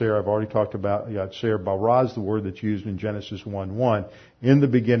yatser. I've already talked about yatser. Bara is the word that's used in Genesis 1:1. In the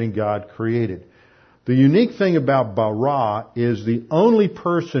beginning, God created. The unique thing about bara is the only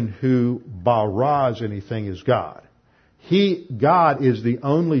person who baras anything is God. God is the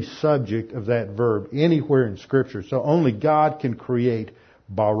only subject of that verb anywhere in Scripture. So only God can create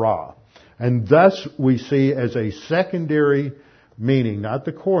bara. And thus we see as a secondary meaning, not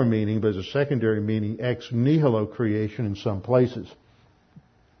the core meaning, but as a secondary meaning, ex nihilo creation in some places.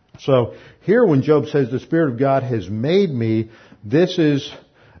 So here when Job says the Spirit of God has made me, this is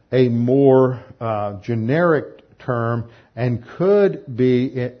a more generic term and could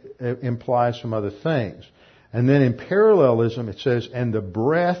imply some other things. And then in parallelism it says, and the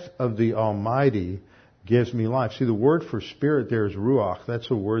breath of the Almighty gives me life. See, the word for spirit there is ruach. That's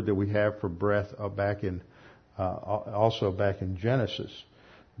a word that we have for breath also back in Genesis.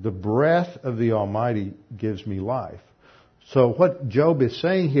 The breath of the Almighty gives me life. So what Job is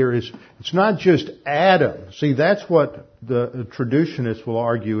saying here is, it's not just Adam. See, that's what the traditionists will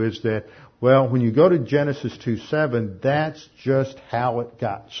argue is that, well, when you go to Genesis 2:7, that's just how it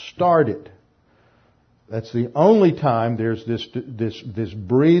got started. That's the only time there's this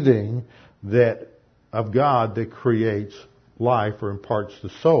breathing of God that creates life or imparts the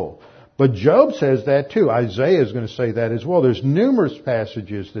soul. But Job says that too. Isaiah is going to say that as well. There's numerous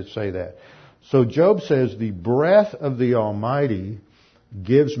passages that say that. So Job says, the breath of the Almighty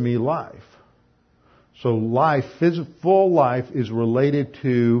gives me life. So life, full life, is related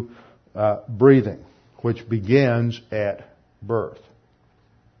to breathing, which begins at birth.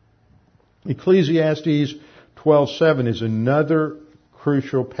 Ecclesiastes 12:7 is another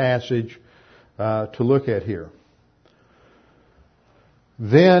crucial passage to look at here.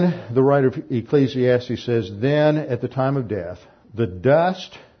 Then, the writer of Ecclesiastes says, then at the time of death, the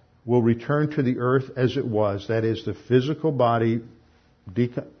dust will return to the earth as it was. That is, the physical body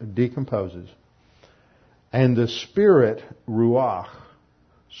decomposes. And the spirit, ruach.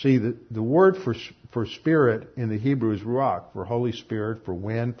 See, the word for spirit in the Hebrew is ruach, for Holy Spirit, for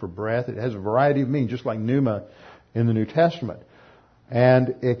wind, for breath. It has a variety of meanings, just like pneuma in the New Testament.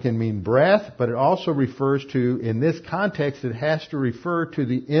 And it can mean breath, but it also refers to, in this context, it has to refer to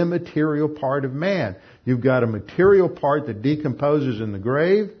the immaterial part of man. You've got a material part that decomposes in the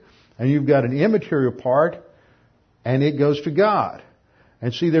grave, and you've got an immaterial part, and it goes to God.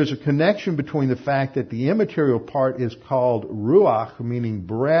 And see, there's a connection between the fact that the immaterial part is called ruach, meaning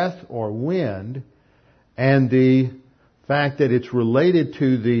breath or wind, and the fact that it's related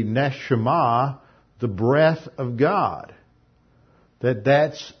to the neshama, the breath of God.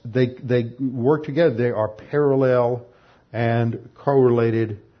 They work together. They are parallel and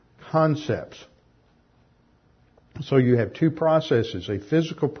correlated concepts. So you have 2 processes, a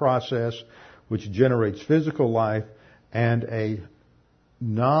physical process which generates physical life, and a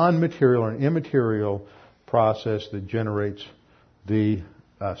non-material or immaterial process that generates the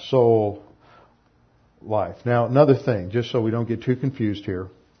soul life. Now, another thing, just so we don't get too confused here.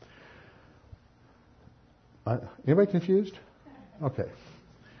 Anybody confused? Okay.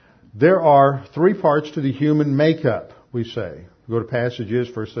 There are 3 parts to the human makeup, we say. We go to passages,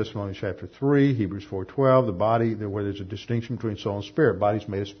 1 Thessalonians chapter 3, Hebrews 4:12, the body, where there's a distinction between soul and spirit. Body's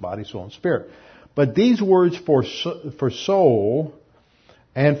made of body, soul, and spirit. But these words for soul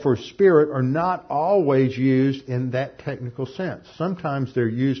and for spirit are not always used in that technical sense. Sometimes they're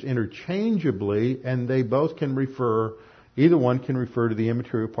used interchangeably, and they both can refer, either one can refer to the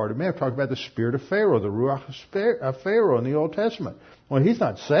immaterial part of man. I've talked about the spirit of Pharaoh, the ruach of Pharaoh in the Old Testament. Well, he's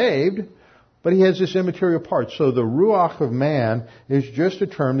not saved, but he has this immaterial part. So the ruach of man is just a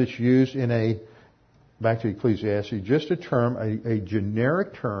term that's used in a back to Ecclesiastes, just a term, a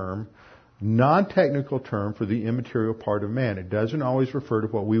generic term, non-technical term for the immaterial part of man. It doesn't always refer to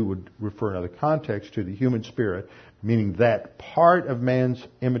what we would refer in other contexts to the human spirit, meaning that part of man's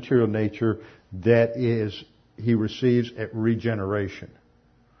immaterial nature that he receives at regeneration.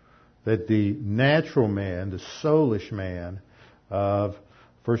 That the natural man, the soulish man of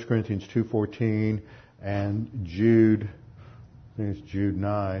 1 Corinthians 2:14 and Jude, I think it's Jude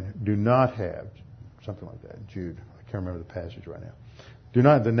 9, do not have, something like that, Jude, I can't remember the passage right now.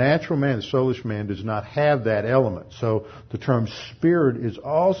 The natural man, the soulish man, does not have that element. So the term spirit is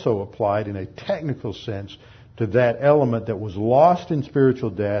also applied in a technical sense to that element that was lost in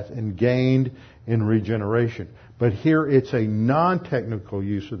spiritual death and gained in regeneration. But here it's a non-technical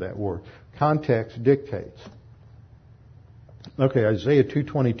use of that word. Context dictates. Okay, Isaiah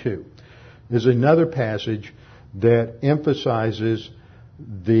 2:22 is another passage that emphasizes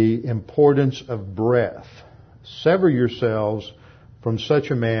the importance of breath. Sever yourselves from such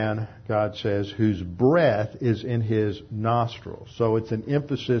a man, God says, whose breath is in his nostrils. So it's an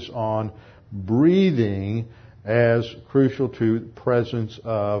emphasis on breathing as crucial to the presence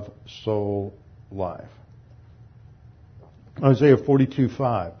of soul life. Isaiah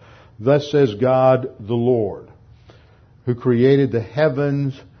 42:5. Thus says God the Lord, who created the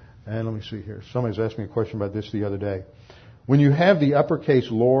heavens. And let me see here. Somebody's asked me a question about this the other day. When you have the uppercase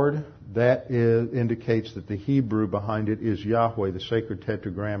Lord, that indicates that the Hebrew behind it is Yahweh, the sacred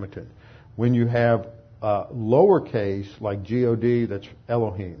tetragrammaton. When you have lowercase, like G-O-D, that's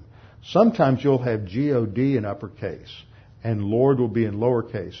Elohim. Sometimes you'll have G-O-D in uppercase, and Lord will be in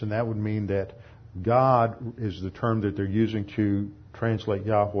lowercase, and that would mean that God is the term that they're using to translate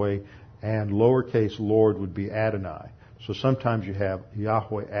Yahweh, and lowercase Lord would be Adonai. So sometimes you have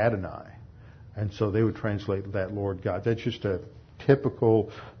Yahweh Adonai, and so they would translate that Lord God. That's just a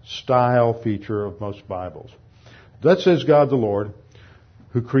typical style feature of most Bibles. Thus says God the Lord,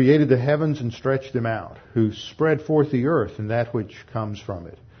 who created the heavens and stretched them out, who spread forth the earth and that which comes from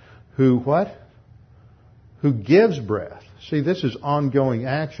it, who what? Who gives breath. See, this is ongoing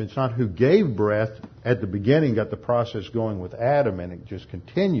action. It's not who gave breath at the beginning, got the process going with Adam, and it just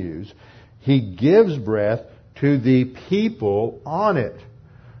continues. He gives breath to the people on it,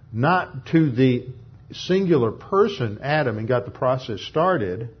 not to the singular person, Adam, and got the process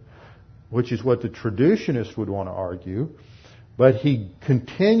started, which is what the traditionist would want to argue. But he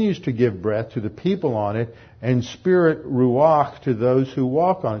continues to give breath to the people on it, and spirit, ruach, to those who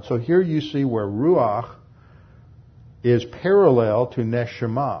walk on it. So here you see where ruach is parallel to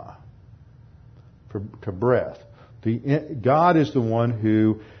neshama, to breath. God is the one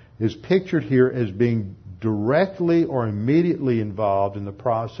who is pictured here as being directly or immediately involved in the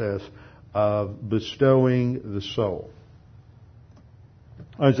process of bestowing the soul.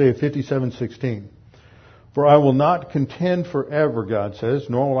 Isaiah 57:16. For I will not contend forever, God says,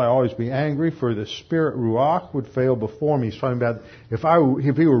 nor will I always be angry, for the spirit ruach would fail before me. He's talking about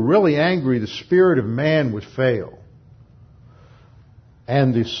if he were really angry, the spirit of man would fail.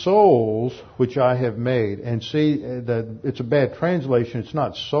 And the souls which I have made, and see that it's a bad translation, it's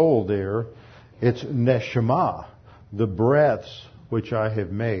not soul there, it's neshama, the breaths which I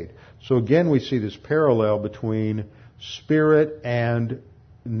have made. So again we see this parallel between spirit and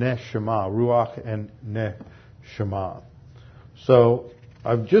neshama, ruach and neshama. So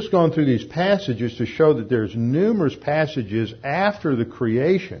I've just gone through these passages to show that there's numerous passages after the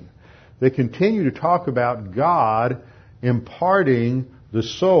creation that continue to talk about God imparting the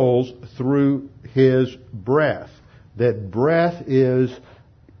souls through His breath. That breath is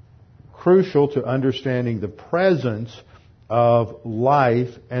crucial to understanding the presence of life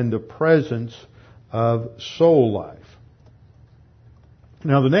and the presence of soul life.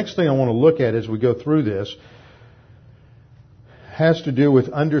 Now the next thing I want to look at as we go through this has to do with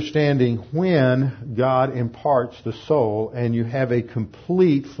understanding when God imparts the soul and you have a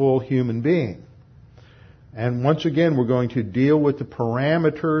complete, full human being. And once again, we're going to deal with the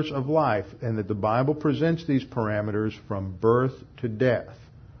parameters of life, and that the Bible presents these parameters from birth to death,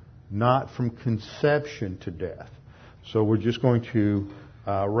 not from conception to death. So we're just going to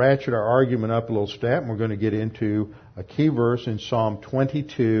ratchet our argument up a little step, and we're going to get into a key verse in Psalm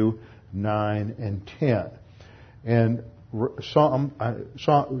 22, 9, and 10. And Psalm,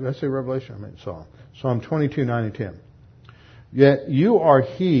 did I say Revelation? I meant Psalm. Psalm 22, 9, and 10. Yet you are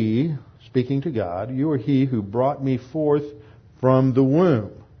He, speaking to God, you are He who brought me forth from the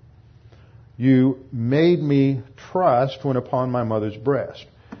womb. You made me trust when upon my mother's breast.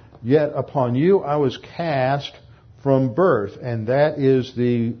 Yet upon you I was cast from birth. And that is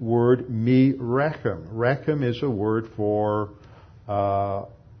the word me rechem. Rechem is a word for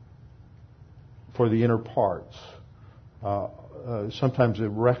for the inner parts. Sometimes the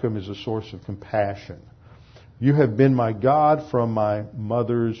rechem is a source of compassion. You have been my God from my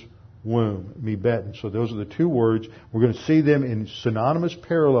mother's womb, mibeten. So those are the two words. We're going to see them in synonymous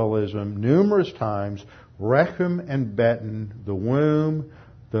parallelism numerous times. Rechem and beten, the womb,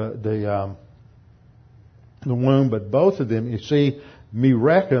 the womb, but both of them, you see,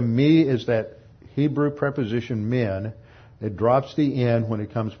 mirechem, mi is that Hebrew preposition min. It drops the N when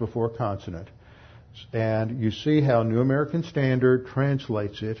it comes before a consonant. And you see how New American Standard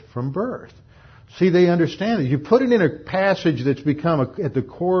translates it from birth. See, they understand it. You put it in a passage that's become at the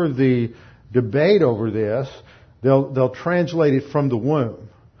core of the debate over this, they'll translate it from the womb.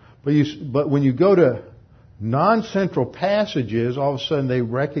 But when you go to non-central passages, all of a sudden they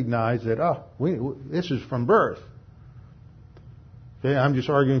recognize that, this is from birth. Okay, I'm just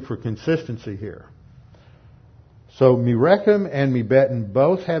arguing for consistency here. So mirechem and mibeten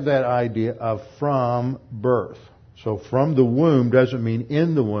both have that idea of from birth. So from the womb doesn't mean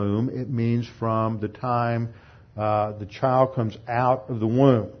in the womb. It means from the time the child comes out of the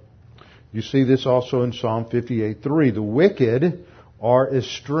womb. You see this also in Psalm 58:3. The wicked are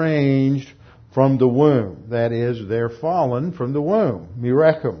estranged from the womb. That is, they're fallen from the womb.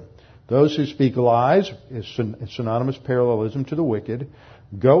 Mirechem. Those who speak lies is synonymous parallelism to the wicked.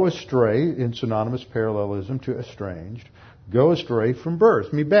 Go astray in synonymous parallelism to estranged. Go astray from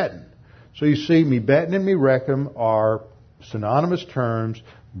birth. Mibeten. So you see, mibeten and mirechem are synonymous terms,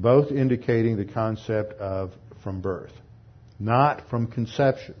 both indicating the concept of from birth, not from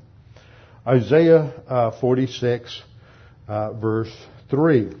conception. Isaiah 46, verse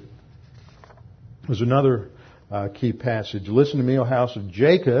 3 is another key passage. Listen to me, O house of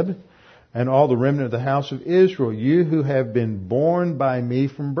Jacob, and all the remnant of the house of Israel, you who have been born by me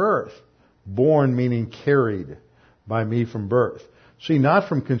from birth. Born meaning carried by me from birth. See, not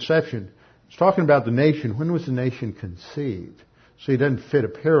from conception. It's talking about the nation. When was the nation conceived? See, it doesn't fit a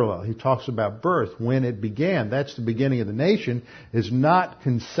parallel. He talks about birth, when it began. That's the beginning of the nation. It's not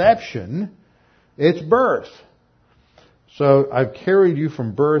conception, it's birth. So I've carried you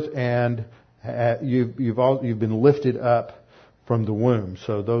from birth, and you've been lifted up from the womb.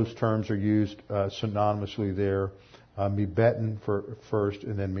 So those terms are used synonymously there. Mibeten first,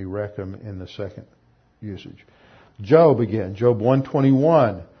 and then mirechem in the second usage. Job again. Job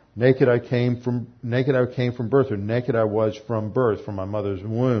 1:21. Naked I came from birth, or naked I was from birth, from my mother's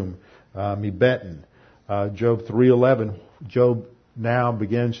womb. Mibeten. Job 3:11. Job now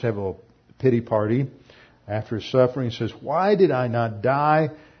begins to have a pity party after his suffering. He says, "Why did I not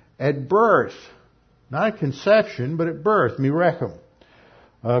die at birth?" Not at conception, but at birth. Mirechem.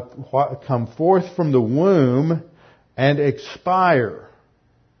 Come forth from the womb and expire.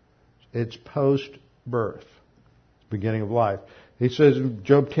 It's post-birth. Beginning of life. He says in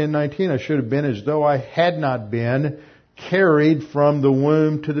Job 10:19, I should have been as though I had not been, carried from the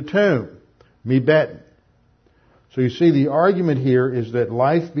womb to the tomb. Mibeten. So you see, the argument here is that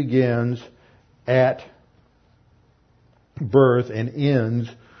life begins at birth and ends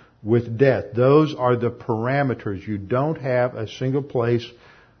with death. Those are the parameters. You don't have a single place,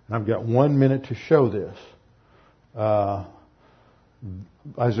 and I've got 1 minute to show this.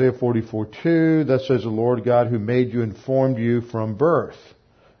 Isaiah 44:2, that says the Lord God who made you and formed you from birth,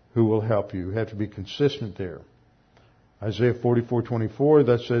 who will help you. You have to be consistent there. Isaiah 44:24,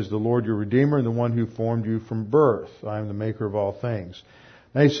 that says the Lord your Redeemer and the one who formed you from birth. I am the maker of all things.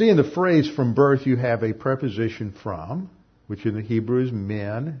 Now you see in the phrase from birth you have a preposition from, which in the Hebrew is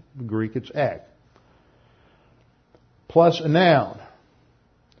min, in the Greek it's ek, plus a noun.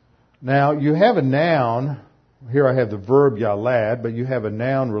 Now you have a noun. Here I have the verb yalad, but you have a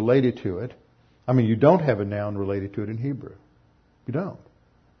noun related to it. I mean, you don't have a noun related to it in Hebrew. You don't.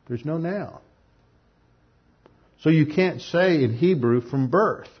 There's no noun. So you can't say in Hebrew from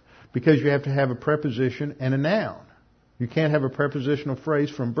birth, because you have to have a preposition and a noun. You can't have a prepositional phrase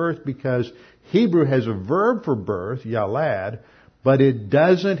from birth because Hebrew has a verb for birth, yalad, but it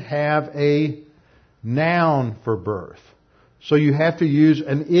doesn't have a noun for birth. So you have to use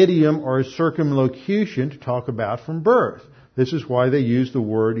an idiom or a circumlocution to talk about from birth. This is why they use the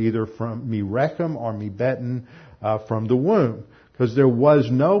word either from mirechem or mibeten, from the womb. Because there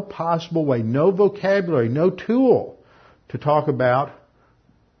was no possible way, no vocabulary, no tool to talk about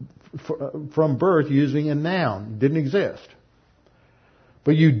from birth using a noun. It didn't exist.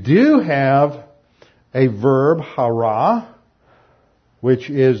 But you do have a verb, hara,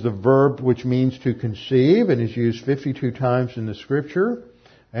 which is the verb which means to conceive and is used 52 times in the Scripture.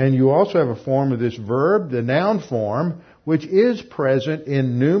 And you also have a form of this verb, the noun form, which is present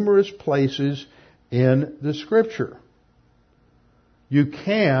in numerous places in the Scripture. You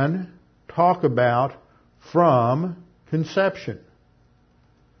can talk about from conception.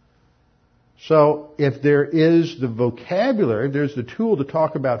 So if there is the vocabulary, there's the tool to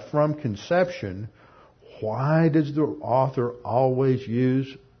talk about from conception, why does the author always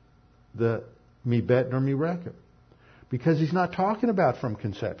use the mibet nor mirekem? Because he's not talking about from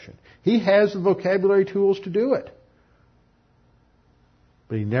conception. He has the vocabulary tools to do it.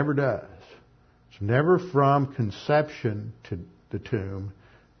 But he never does. It's never from conception to the tomb.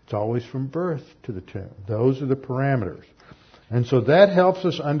 It's always from birth to the tomb. Those are the parameters. And so that helps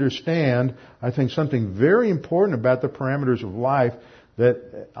us understand, I think, something very important about the parameters of life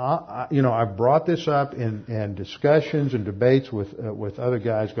that, I've brought this up in discussions and debates with other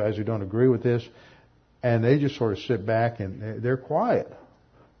guys who don't agree with this, and they just sort of sit back and they're quiet.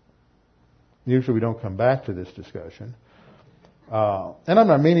 Usually we don't come back to this discussion. And I'm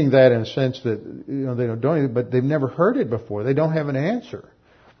not meaning that in a sense that, they don't, but they've never heard it before. They don't have an answer.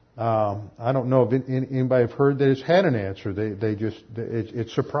 I don't know if anybody have heard that has had an answer. It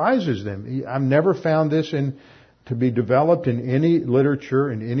surprises them. I've never found this to be developed in any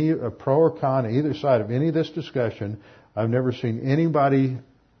literature, in any pro or con, either side of any of this discussion. I've never seen anybody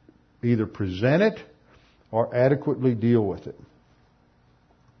either present it or adequately deal with it.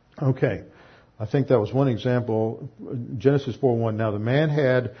 Okay. I think that was one example. Genesis 4:1. Now the man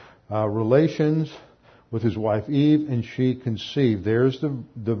had relations with his wife Eve, and she conceived. There's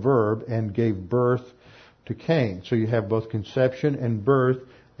the verb, and gave birth to Cain. So you have both conception and birth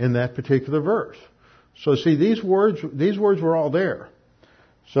in that particular verse. So see, these words were all there.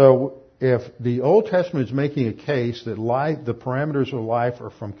 So if the Old Testament is making a case that the parameters of life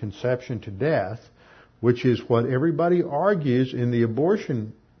are from conception to death, which is what everybody argues in the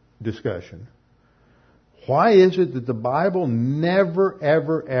abortion discussion, why is it that the Bible never,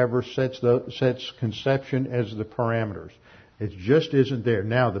 ever, ever sets conception as the parameters? It just isn't there.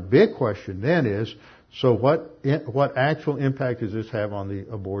 Now, the big question then is, so what actual impact does this have on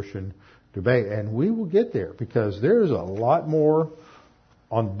the abortion debate? And we will get there, because there's a lot more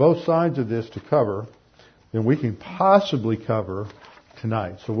on both sides of this to cover than we can possibly cover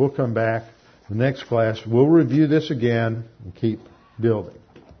tonight. So we'll come back the next class. We'll review this again and keep building.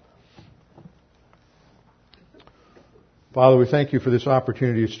 Father, we thank you for this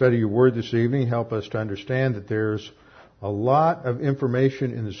opportunity to study your word this evening. Help us to understand that there's a lot of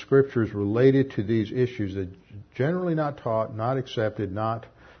information in the scriptures related to these issues that generally not taught, not accepted, not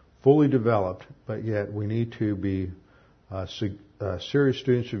fully developed, but yet we need to be serious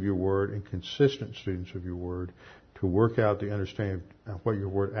students of your word and consistent students of your word to work out the understanding of what your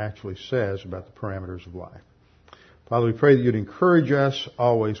word actually says about the parameters of life. Father, we pray that you'd encourage us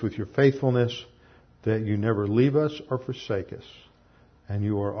always with your faithfulness, that you never leave us or forsake us, and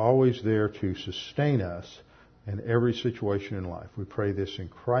you are always there to sustain us in every situation in life. We pray this in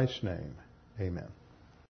Christ's name. Amen.